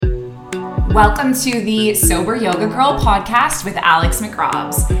Welcome to the Sober Yoga Girl podcast with Alex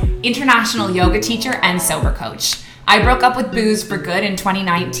McRobs, international yoga teacher and sober coach. I broke up with booze for good in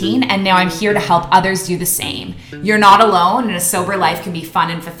 2019, and now I'm here to help others do the same. You're not alone, and a sober life can be fun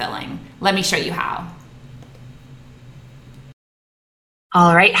and fulfilling. Let me show you how.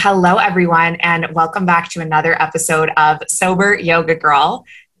 All right. Hello, everyone, and welcome back to another episode of Sober Yoga Girl.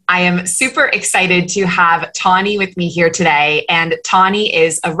 I am super excited to have Tawny with me here today. And Tawny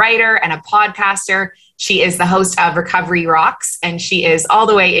is a writer and a podcaster. She is the host of Recovery Rocks, and she is all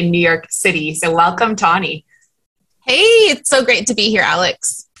the way in New York City. So welcome, Tawny. Hey, it's so great to be here,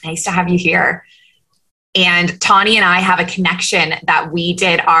 Alex. Nice to have you here. And Tawny and I have a connection that we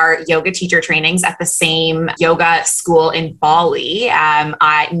did our yoga teacher trainings at the same yoga school in Bali.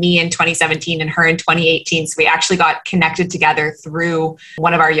 Me in 2017 and her in 2018. So we actually got connected together through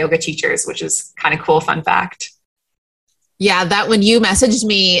one of our yoga teachers, which is kind of cool. Fun fact. Yeah, that when you messaged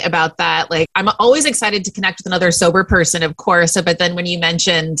me about that, like I'm always excited to connect with another sober person, of course. But then when you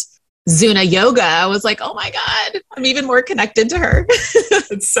mentioned Zuna Yoga, I was like, oh my God, I'm even more connected to her.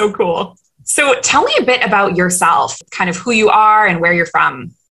 It's so cool. So tell me a bit about yourself, kind of who you are and where you're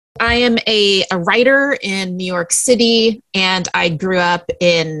from. I am a writer in New York City, and I grew up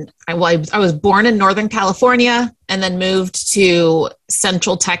I was born in Northern California and then moved to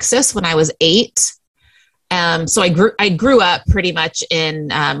Central Texas when I was 8. So I grew up pretty much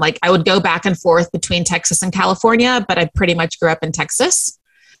in, I would go back and forth between Texas and California, but I pretty much grew up in Texas.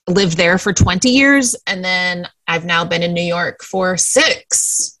 Lived there for 20 years, and then I've now been in New York for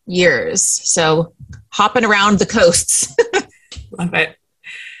 6 years. So hopping around the coasts. Love it.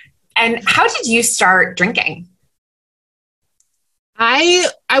 And how did you start drinking? I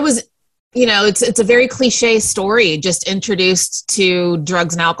was, it's a very cliche story, just introduced to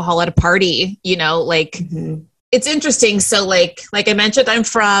drugs and alcohol at a party, It's interesting. So like I mentioned, I'm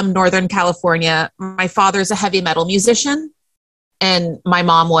from Northern California. My father's a heavy metal musician, and my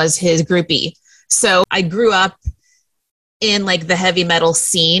mom was his groupie. So I grew up in like the heavy metal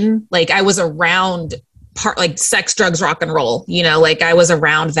scene. Like I was around sex, drugs, rock and roll, I was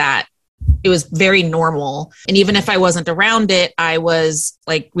around that. It was very normal. And even if I wasn't around it, I was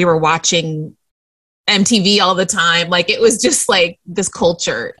like, we were watching MTV all the time. Like it was just like this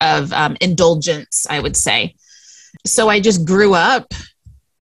culture of indulgence, I would say. So I just grew up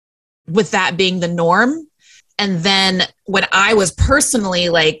with that being the norm. And then when I was personally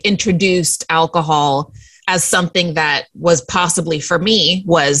introduced alcohol as something that was possibly for me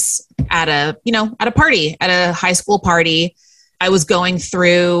was at a party, at a high school party. I was going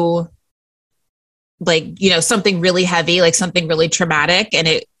through something really heavy, something really traumatic. And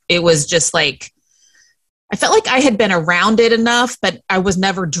it was just I felt like I had been around it enough, but I was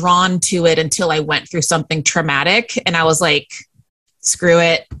never drawn to it until I went through something traumatic. And I was like, screw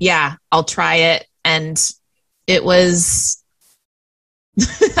it. Yeah, I'll try it. And it was,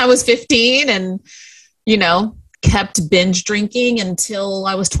 I was 15 and, kept binge drinking until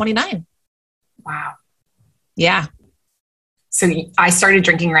I was 29. Wow. Yeah. So I started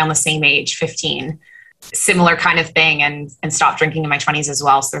drinking around the same age, 15, similar kind of thing, and stopped drinking in my 20s as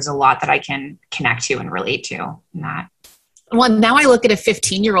well. So there's a lot that I can connect to and relate to in that. Well, now I look at a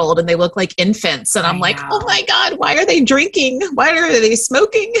 15-year-old and they look like infants and I'm like, oh my God, why are they drinking? Why are they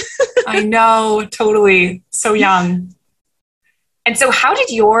smoking? I know, totally. So young. And so how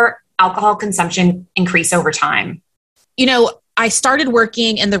did your alcohol consumption increase over time? I started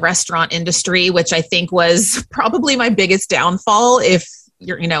working in the restaurant industry, which I think was probably my biggest downfall. If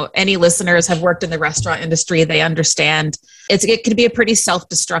any listeners have worked in the restaurant industry, they understand it could be a pretty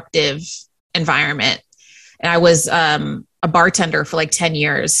self-destructive environment. And I was a bartender for 10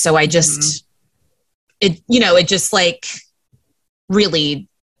 years. So I just, it just really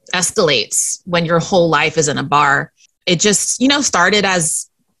escalates when your whole life is in a bar. It just, started as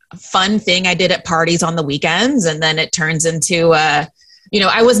a fun thing I did at parties on the weekends. And then it turns into, I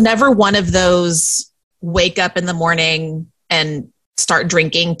was never one of those wake up in the morning and start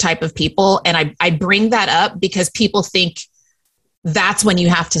drinking type of people. And I bring that up because people think that's when you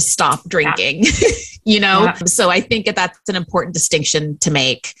have to stop drinking, Yeah. So I think that's an important distinction to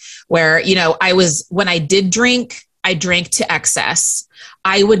make where, when I did drink, I drank to excess.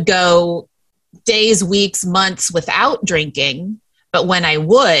 I would go days, weeks, months without drinking. But when I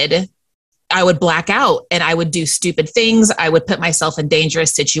would black out and I would do stupid things. I would put myself in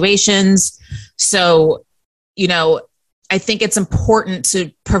dangerous situations. So, I think it's important to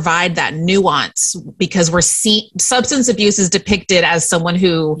provide that nuance because substance abuse is depicted as someone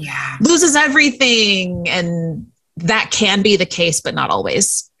who loses everything. And that can be the case, but not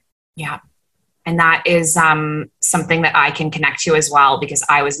always. Yeah. And that is something that I can connect to as well, because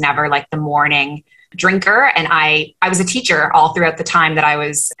I was never like the morning drinker. And I was a teacher all throughout the time that I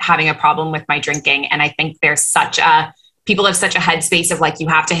was having a problem with my drinking. And I think people have such a headspace of like, you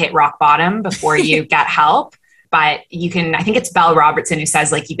have to hit rock bottom before you get help. But I think it's Belle Robertson who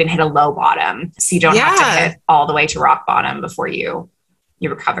says like, you can hit a low bottom. So you don't have to hit all the way to rock bottom before you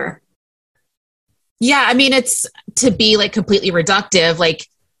recover. Yeah. I mean, it's to be like completely reductive. Like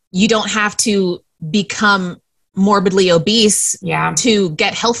you don't have to become morbidly obese to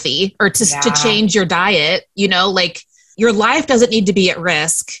get healthy or to change your diet. Like your life doesn't need to be at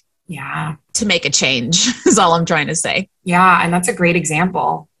risk to make a change is all I'm trying to say. Yeah. And that's a great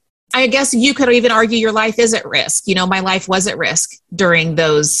example. I guess you could even argue your life is at risk. My life was at risk during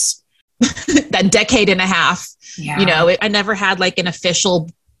those, that decade and a half. Yeah. I never had like an official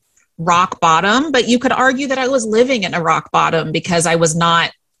rock bottom, but you could argue that I was living in a rock bottom because I was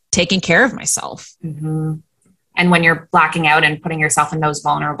not taking care of myself. Mm-hmm. And when you're blacking out and putting yourself in those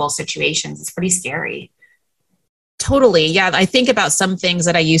vulnerable situations, it's pretty scary. Totally. Yeah. I think about some things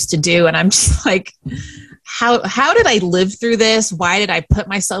that I used to do and I'm just like, how did I live through this? Why did I put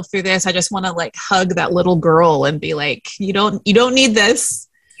myself through this? I just want to like hug that little girl and be like, you don't need this.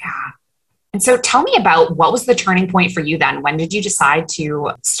 Yeah. And so tell me about what was the turning point for you then? When did you decide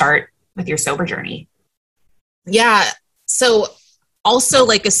to start with your sober journey? Yeah. So also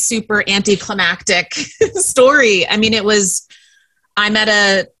like a super anticlimactic story. I mean, I'm at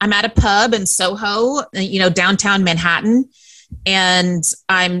a pub in Soho, downtown Manhattan, and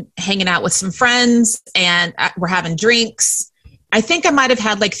I'm hanging out with some friends and we're having drinks. I think I might've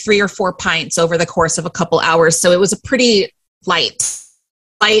had like 3 or 4 pints over the course of a couple hours. So it was a pretty light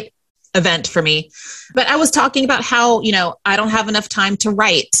event for me, but I was talking about how, I don't have enough time to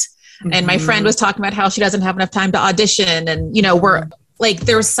write. Mm-hmm. And my friend was talking about how she doesn't have enough time to audition. And, we're like,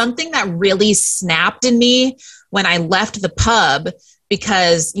 there was something that really snapped in me when I left the pub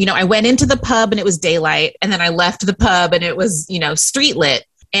because, I went into the pub and it was daylight and then I left the pub and it was, street lit.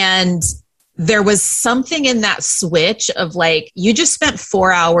 And there was something in that switch of like, you just spent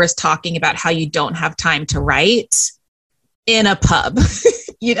 4 hours talking about how you don't have time to write in a pub,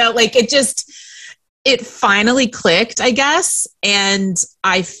 like it finally clicked, I guess. And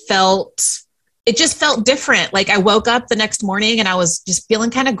it just felt different. Like I woke up the next morning and I was just feeling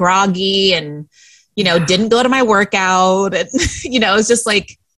kind of groggy and, didn't go to my workout. And, it was just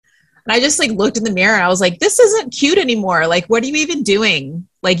like, and I just like looked in the mirror and I was like, this isn't cute anymore. Like, what are you even doing?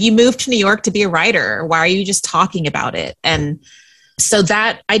 Like you moved to New York to be a writer. Why are you just talking about it? And so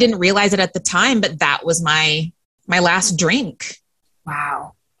that I didn't realize it at the time, but that was my last drink.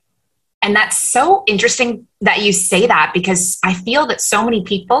 Wow. And that's so interesting that you say that, because I feel that so many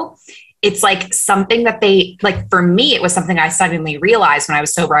people, it's like something that they like, for me, it was something I suddenly realized when I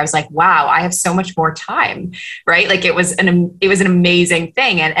was sober. I was like, wow, I have so much more time, right? Like it was an amazing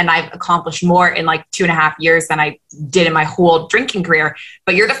thing. And I've accomplished more in like 2.5 years than I did in my whole drinking career.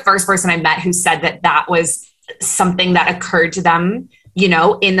 But you're the first person I met who said that was something that occurred to them,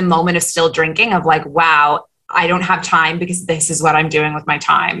 in the moment of still drinking, of like, wow, I don't have time because this is what I'm doing with my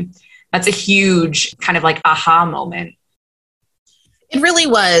time. That's a huge kind of like aha moment. It really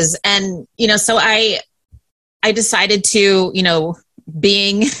was. And, so I decided to,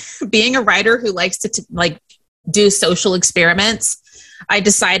 being a writer who likes to like do social experiments, I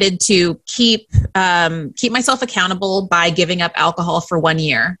decided to keep myself accountable by giving up alcohol for 1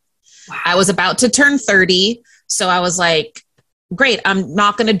 year. Wow. I was about to turn 30. So I was like, great, I'm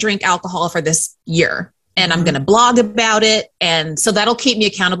not going to drink alcohol for this year. And I'm going to blog about it. And so that'll keep me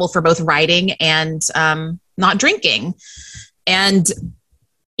accountable for both writing and not drinking. And,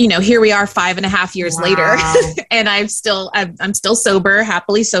 here we are 5.5 years later and I'm still sober,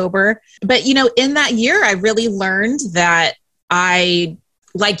 happily sober. But, in that year, I really learned that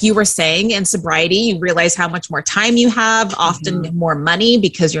like you were saying, in sobriety, you realize how much more time you have, often more money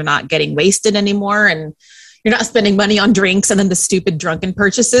because you're not getting wasted anymore. And you're not spending money on drinks and then the stupid drunken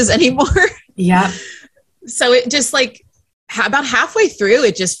purchases anymore. Yeah. So it just like about halfway through,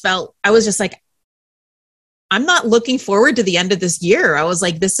 I was just like, I'm not looking forward to the end of this year. I was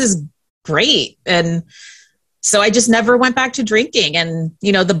like, this is great. And so I just never went back to drinking. And,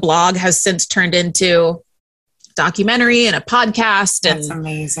 the blog has since turned into documentary and a podcast. That's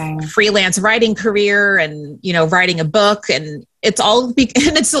amazing. Freelance writing career and, writing a book. And it's all, and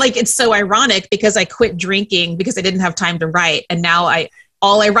it's like, it's so ironic because I quit drinking because I didn't have time to write. And now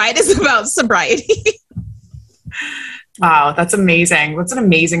all I write is about sobriety. Wow, that's amazing. That's an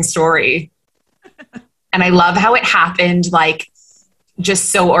amazing story. And I love how it happened like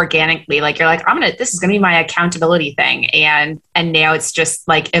just so organically, like you're like, this is going to be my accountability thing. And now it's just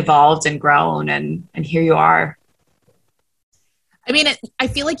like evolved and grown and here you are. I mean, I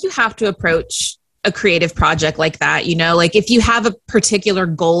feel like you have to approach a creative project like that, you know, like if you have a particular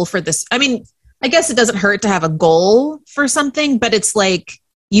goal for this, I mean, I guess it doesn't hurt to have a goal for something, but it's like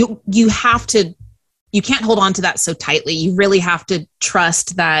you can't hold on to that so tightly. You really have to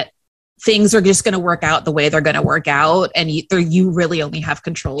trust that things are just going to work out the way they're going to work out. And you really only have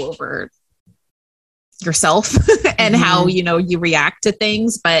control over yourself and how, you know, you react to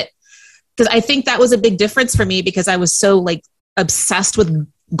things. But because I think that was a big difference for me because I was so like obsessed with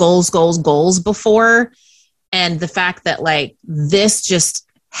goals before. And the fact that like this just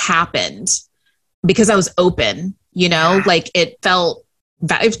happened because I was open, you know, like it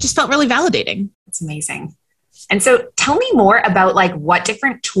just felt really validating. It's amazing. And so tell me more about like what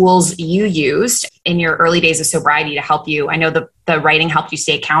different tools you used in your early days of sobriety to help you. I know the writing helped you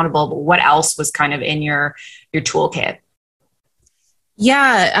stay accountable, but what else was kind of in your toolkit?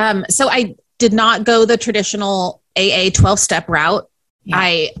 Yeah. So I did not go the traditional AA 12-step route.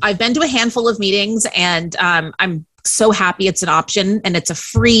 Yeah. I've been to a handful of meetings and I'm so happy it's an option and it's a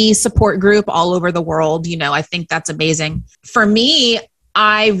free support group all over the world. You know, I think that's amazing. For me,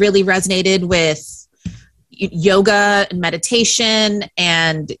 I really resonated with yoga and meditation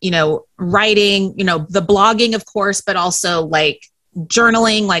and, you know, writing, you know, the blogging, of course, but also like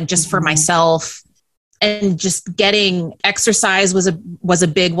journaling, like just for myself. And just getting exercise was a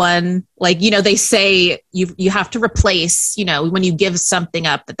big one. Like, you know, they say you have to replace, you know, when you give something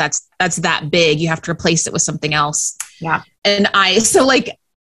up that's that big, you have to replace it with something else. Yeah. And so like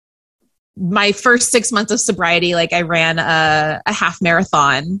my first 6 months of sobriety, like I ran a half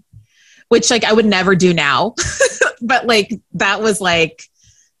marathon, which like I would never do now. But like, that was like,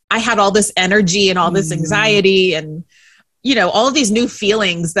 I had all this energy and all this anxiety and, you know, all of these new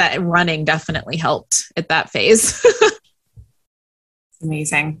feelings that running definitely helped at that phase.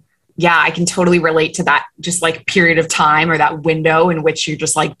 Amazing. Yeah, I can totally relate to that just like period of time or that window in which you're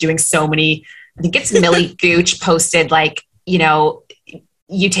just like doing so many, I think it's Millie Gooch posted like, you know,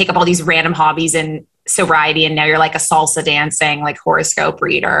 you take up all these random hobbies in sobriety and now you're like a salsa dancing, like horoscope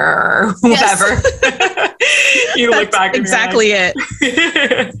reader or whatever. Yes. You look back. Exactly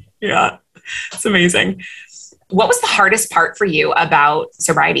it. Yeah, it's amazing. What was the hardest part for you about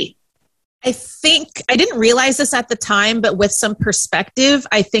sobriety? I think I didn't realize this at the time, but with some perspective,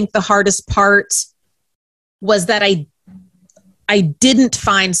 I think the hardest part was that I didn't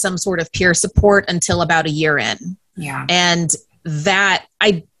find some sort of peer support until about a year in. Yeah. And that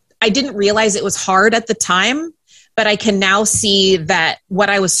I didn't realize it was hard at the time, but I can now see that what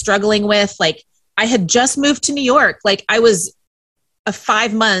I was struggling with, like I had just moved to New York. Like I was a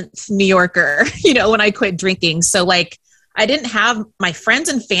 5-month New Yorker, you know, when I quit drinking. So like, I didn't have my friends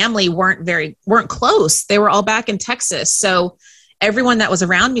and family weren't close. They were all back in Texas. So everyone that was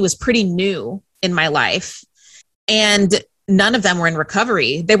around me was pretty new in my life. And none of them were in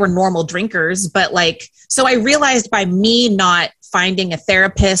recovery. They were normal drinkers. But like, so I realized by me not finding a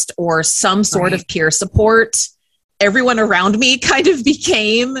therapist or some sort of peer support, everyone around me kind of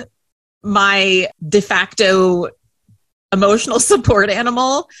became my de facto emotional support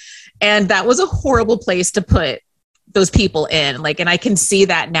animal. And that was a horrible place to put those people in. Like, and I can see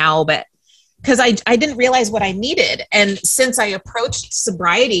that now, but because I didn't realize what I needed. And since I approached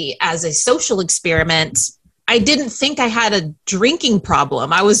sobriety as a social experiment, I didn't think I had a drinking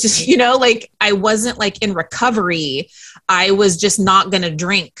problem. I was just, you know, like I wasn't like in recovery. I was just not going to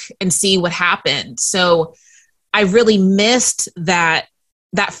drink and see what happened. So I really missed that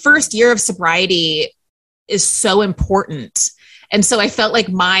first year of sobriety is so important. And so I felt like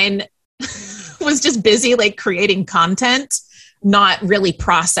mine was just busy, like creating content, not really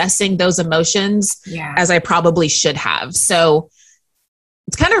processing those emotions as I probably should have. So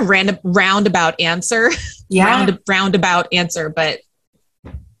it's kind of roundabout answer. Yeah. roundabout answer, but.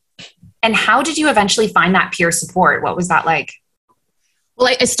 And how did you eventually find that peer support? What was that like?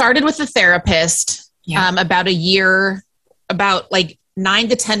 Well, I started with a therapist about a year, about like 9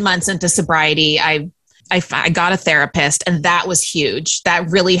 to 10 months into sobriety. I got a therapist and that was huge. That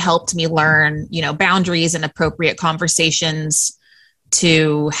really helped me learn, you know, boundaries and appropriate conversations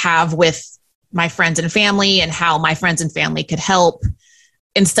to have with my friends and family and how my friends and family could help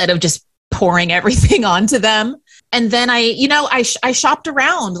instead of just pouring everything onto them. And then I shopped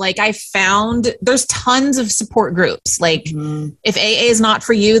around. Like I found there's tons of support groups. Like if AA is not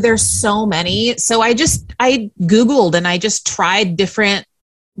for you, there's so many. So I Googled and I just tried different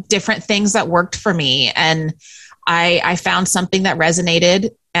things that worked for me. And I found something that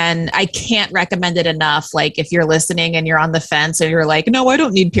resonated And I can't recommend it enough. Like if you're listening and you're on the fence and you're like, no, I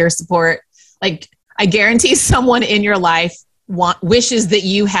don't need peer support. Like I guarantee someone in your life wishes that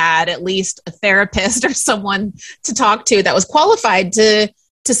you had at least a therapist or someone to talk to that was qualified to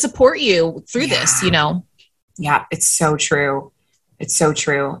support you through this, you know? Yeah, it's so true. It's so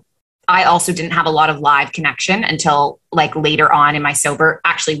true. I also didn't have a lot of live connection until like later on in my sober,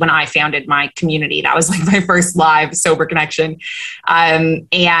 actually when I founded my community, that was like my first live sober connection.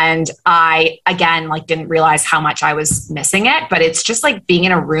 And I, again, like didn't realize how much I was missing it, but it's just like being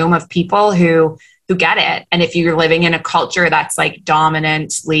in a room of people who get it. And if you're living in a culture that's like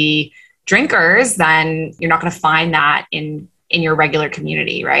dominantly drinkers, then you're not going to find that in your regular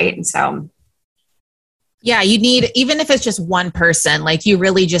community. Right. And so yeah, you need, even if it's just one person, like you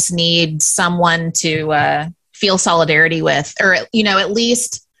really just need someone to feel solidarity with, or, you know, at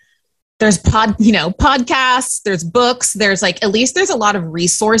least there's podcasts, there's books, there's like, at least there's a lot of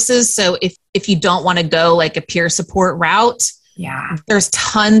resources. So if you don't want to go like a peer support route, yeah, there's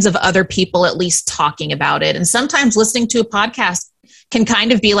tons of other people at least talking about it. And sometimes listening to a podcast can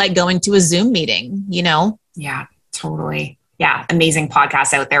kind of be like going to a Zoom meeting, you know? Yeah, totally. Yeah. Amazing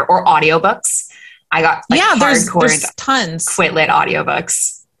podcasts out there, or audiobooks. I got like there's tons Quit Lit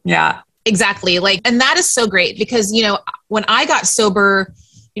audiobooks. Yeah, exactly. Like, and that is so great because, you know, when I got sober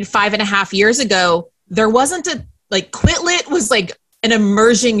 5.5 years ago, there wasn't like Quit Lit was like an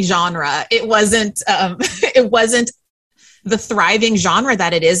emerging genre. It wasn't the thriving genre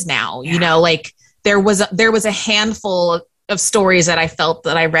that it is now. Yeah. You know, like there was a handful of stories that I felt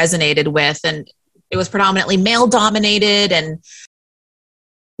that I resonated with, and it was predominantly male dominated, and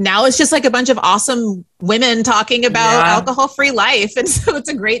now it's just like a bunch of awesome women talking about alcohol-free life. And so it's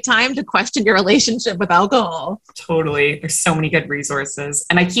a great time to question your relationship with alcohol. Totally. There's so many good resources.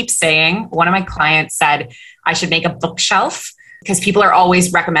 And I keep saying, one of my clients said I should make a bookshelf because people are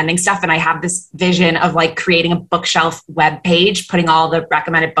always recommending stuff. And I have this vision of like creating a bookshelf web page, putting all the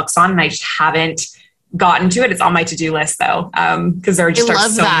recommended books on. And I just haven't gotten to it. It's on my to-do list though. Because there are just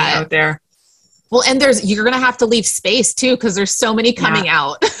so many out there. Well, and you're going to have to leave space too, because there's so many coming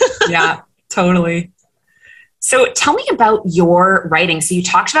out. Yeah, totally. So tell me about your writing. So you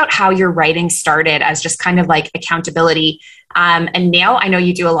talked about how your writing started as just kind of like accountability. And now I know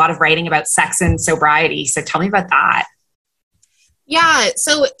you do a lot of writing about sex and sobriety. So tell me about that. Yeah.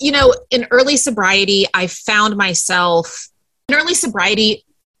 So, you know, in early sobriety, I found myself in early sobriety,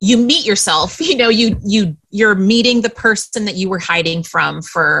 you meet yourself, you know, you're meeting the person that you were hiding from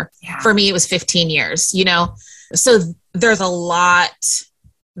for me, it was 15 years, you know? So there's a lot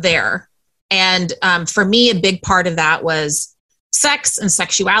there. And for me, a big part of that was sex and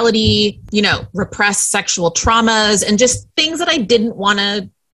sexuality, you know, repressed sexual traumas and just things that I didn't want to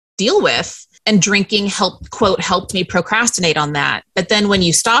deal with. And drinking helped me procrastinate on that. But then when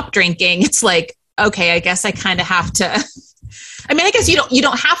you stop drinking, it's like, okay, I guess I kind of have to, I mean, I guess you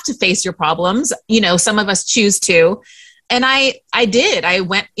don't have to face your problems. You know, some of us choose to. And I did. I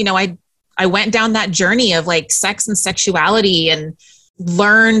went, you know, I went down that journey of like sex and sexuality and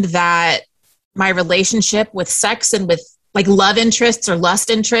learned that my relationship with sex and with like love interests or lust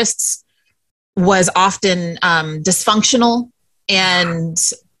interests was often dysfunctional. And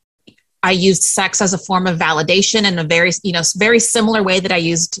I used sex as a form of validation in a very, you know, very similar way that I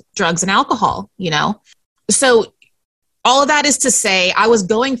used drugs and alcohol, you know? So all of that is to say, I was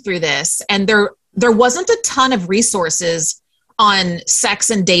going through this and there wasn't a ton of resources on sex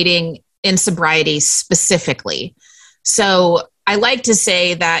and dating in sobriety specifically. So I like to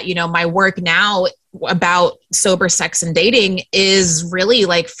say that, you know, my work now about sober sex and dating is really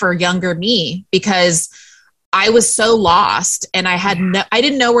like for younger me, because I was so lost and I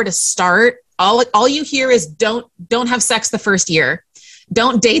didn't know where to start. All you hear is don't have sex the first year.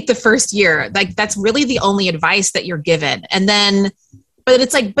 Don't date the first year. Like that's really the only advice that you're given. And then, but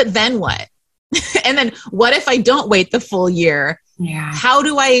it's like, but then what? And then what if I don't wait the full year? Yeah. How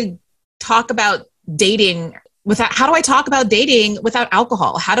do I talk about dating how do I talk about dating without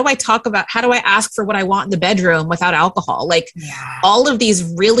alcohol? How do I ask for what I want in the bedroom without alcohol? Like all of these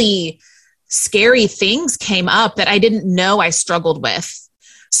really scary things came up that I didn't know I struggled with.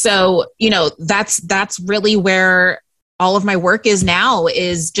 So, you know, that's really where all of my work is now,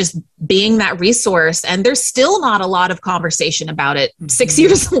 is just being that resource. And there's still not a lot of conversation about it 6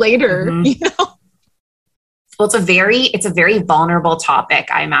 years later, you know? Well, it's a very vulnerable topic,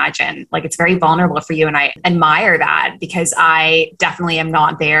 I imagine. Like it's very vulnerable for you. And I admire that because I definitely am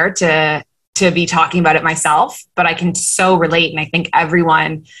not there to be talking about it myself, but I can so relate. And I think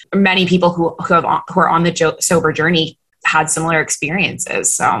many people who are on the sober journey had similar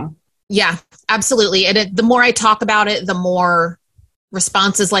experiences. So yeah, absolutely. And the more I talk about it, the more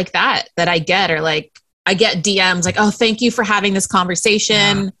responses like that I get, or like I get DMs like, oh, thank you for having this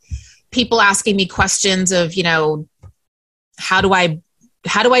conversation. Yeah. People asking me questions of, you know, how do I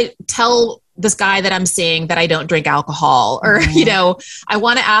tell this guy that I'm seeing that I don't drink alcohol? Or, you know, I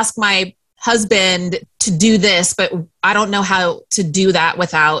want to ask my husband to do this, but I don't know how to do that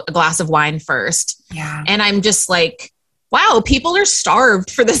without a glass of wine first. Yeah. And I'm just like, wow, people are starved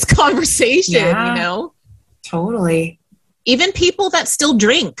for this conversation, you know? Totally. Even people that still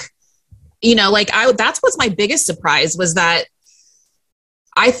drink, you know, like that's what's my biggest surprise was that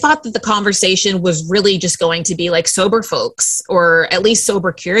I thought that the conversation was really just going to be like sober folks or at least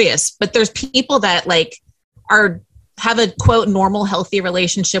sober curious, but there's people that like have a quote normal, healthy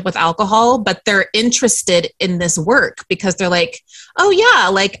relationship with alcohol, but they're interested in this work because they're like, oh yeah,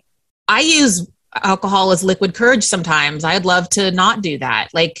 like I use alcohol as liquid courage sometimes. I'd love to not do that.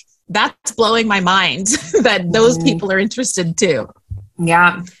 Like that's blowing my mind that those people are interested too.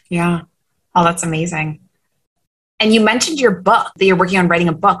 Yeah. Yeah. Oh, that's amazing. And you mentioned your book, that you're working on writing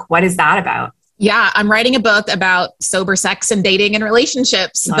a book. What is that about? Yeah, I'm writing a book about sober sex and dating and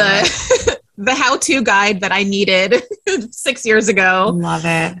relationships. The how-to guide that I needed 6 years ago. Love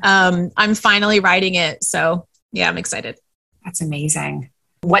it. I'm finally writing it. So yeah, I'm excited. That's amazing.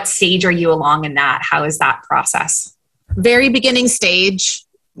 What stage are you along in that? How is that process? Very beginning stage,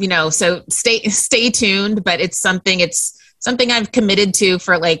 you know, so stay tuned, but it's something I've committed to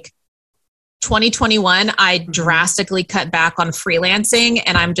for like 2021. I drastically cut back on freelancing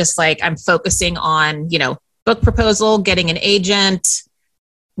and I'm just like, I'm focusing on, you know, book proposal, getting an agent,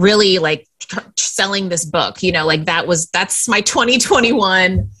 really like selling this book, you know, like that's my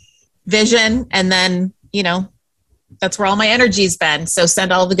 2021 vision. And then, you know, that's where all my energy's been. So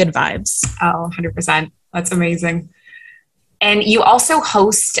send all the good vibes. Oh, 100%. That's amazing. And you also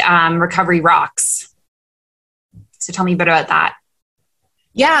host Recovery Rocks. So tell me a bit about that.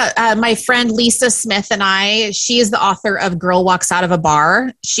 Yeah, my friend Lisa Smith and she is the author of Girl Walks Out of a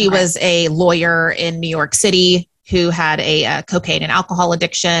Bar. She was a lawyer in New York City who had a cocaine and alcohol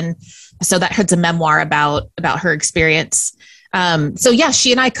addiction. So it's a memoir about her experience. So yeah,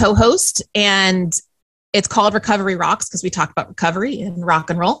 she and I co-host and it's called Recovery Rocks because we talk about recovery and rock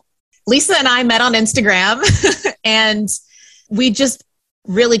and roll. Lisa and I met on Instagram and we just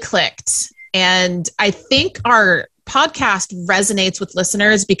really clicked. And I think our podcast resonates with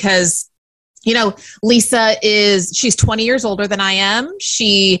listeners because, you know, Lisa she's 20 years older than I am.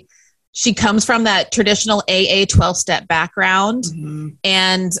 She comes from that traditional AA 12-step background. Mm-hmm.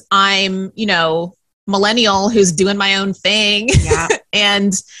 And I'm, you know, millennial who's doing my own thing. Yeah.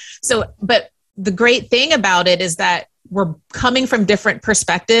 And so, but the great thing about it is that we're coming from different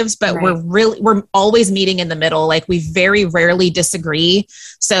perspectives, but we're always meeting in the middle. Like we very rarely disagree.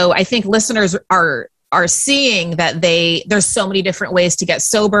 So I think listeners are seeing that there's so many different ways to get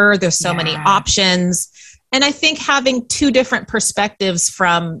sober. There's so many options. And I think having two different perspectives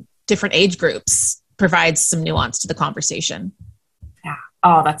from different age groups provides some nuance to the conversation. Yeah.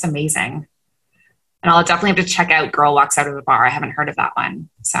 Oh, that's amazing. And I'll definitely have to check out Girl Walks Out of the Bar. I haven't heard of that one.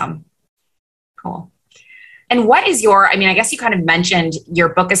 So cool. And what is I guess you kind of mentioned your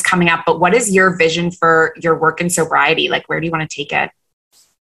book is coming up, but what is your vision for your work in sobriety? Like, where do you want to take it?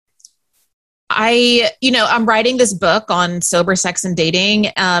 I'm writing this book on sober sex and dating.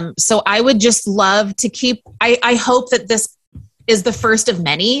 So I would just love to I hope that this is the first of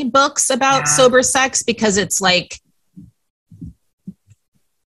many books about sober sex because it's like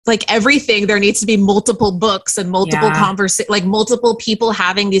everything, there needs to be multiple books and multiple multiple people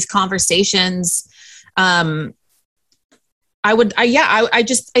having these conversations. I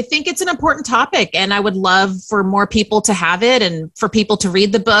think it's an important topic and I would love for more people to have it and for people to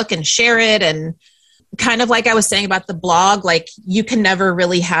read the book and share it. And kind of like I was saying about the blog, like you can never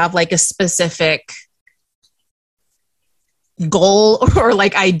really have like a specific goal or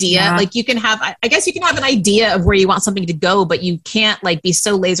like idea. Like you can have an idea of where you want something to go, but you can't like be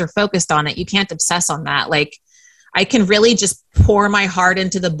so laser focused on it. You can't obsess on that. Like I can really just pour my heart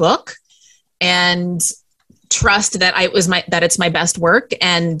into the book and trust that that it's my best work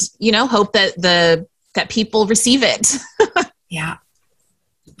and, you know, hope that that people receive it. Yeah.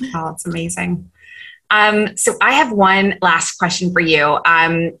 Oh, that's amazing. So I have one last question for you.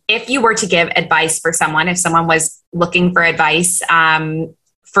 If you were to give advice for someone, if someone was looking for advice,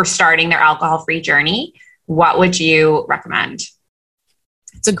 for starting their alcohol-free journey, what would you recommend?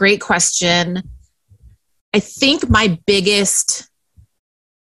 It's a great question. I think my biggest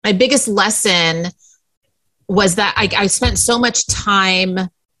lesson was that I spent so much time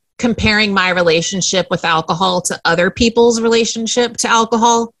comparing my relationship with alcohol to other people's relationship to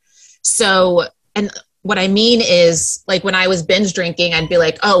alcohol. So, and What I mean is, like, when I was binge drinking, I'd be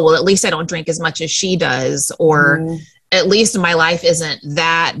like, oh, well, at least I don't drink as much as she does, or at least my life isn't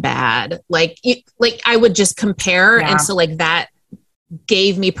that bad. Like I would just compare. Yeah. And so like that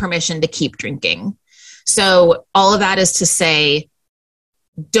gave me permission to keep drinking. So all of that is to say,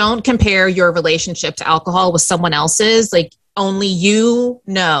 don't compare your relationship to alcohol with someone else's. Like, only you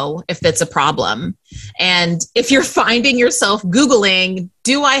know if that's a problem. And if you're finding yourself Googling,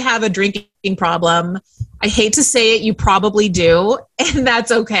 do I have a drinking problem? I hate to say it, you probably do. And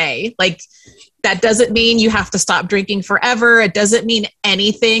that's okay. Like, that doesn't mean you have to stop drinking forever. It doesn't mean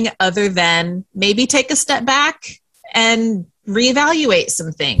anything other than maybe take a step back and reevaluate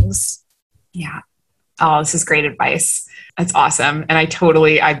some things. Yeah. Oh, this is great advice. That's awesome. And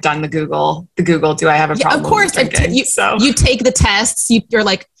I've done the Google, do I have a problem? Of course. You take the tests. You're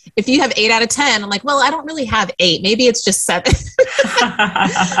like, if you have 8 out of 10, I'm like, well, I don't really have 8. Maybe it's just 7.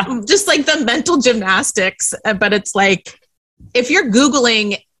 Just like the mental gymnastics. But it's like, if you're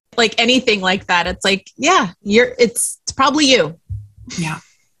Googling like anything like that, it's like, yeah, it's probably you. Yeah.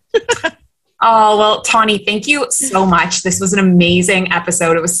 Oh, well, Tawny, thank you so much. This was an amazing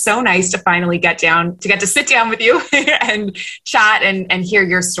episode. It was so nice to finally get to sit down with you and chat and hear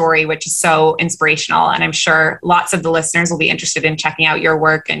your story, which is so inspirational. And I'm sure lots of the listeners will be interested in checking out your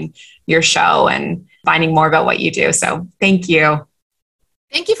work and your show and finding more about what you do. So thank you.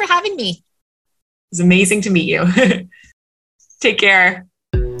 Thank you for having me. It was amazing to meet you. Take care.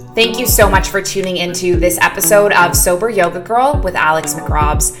 Thank you so much for tuning into this episode of Sober Yoga Girl with Alex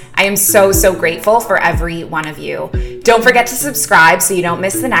McRobbs. I am so, so grateful for every one of you. Don't forget to subscribe so you don't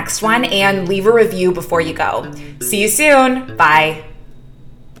miss the next one, and leave a review before you go. See you soon. Bye.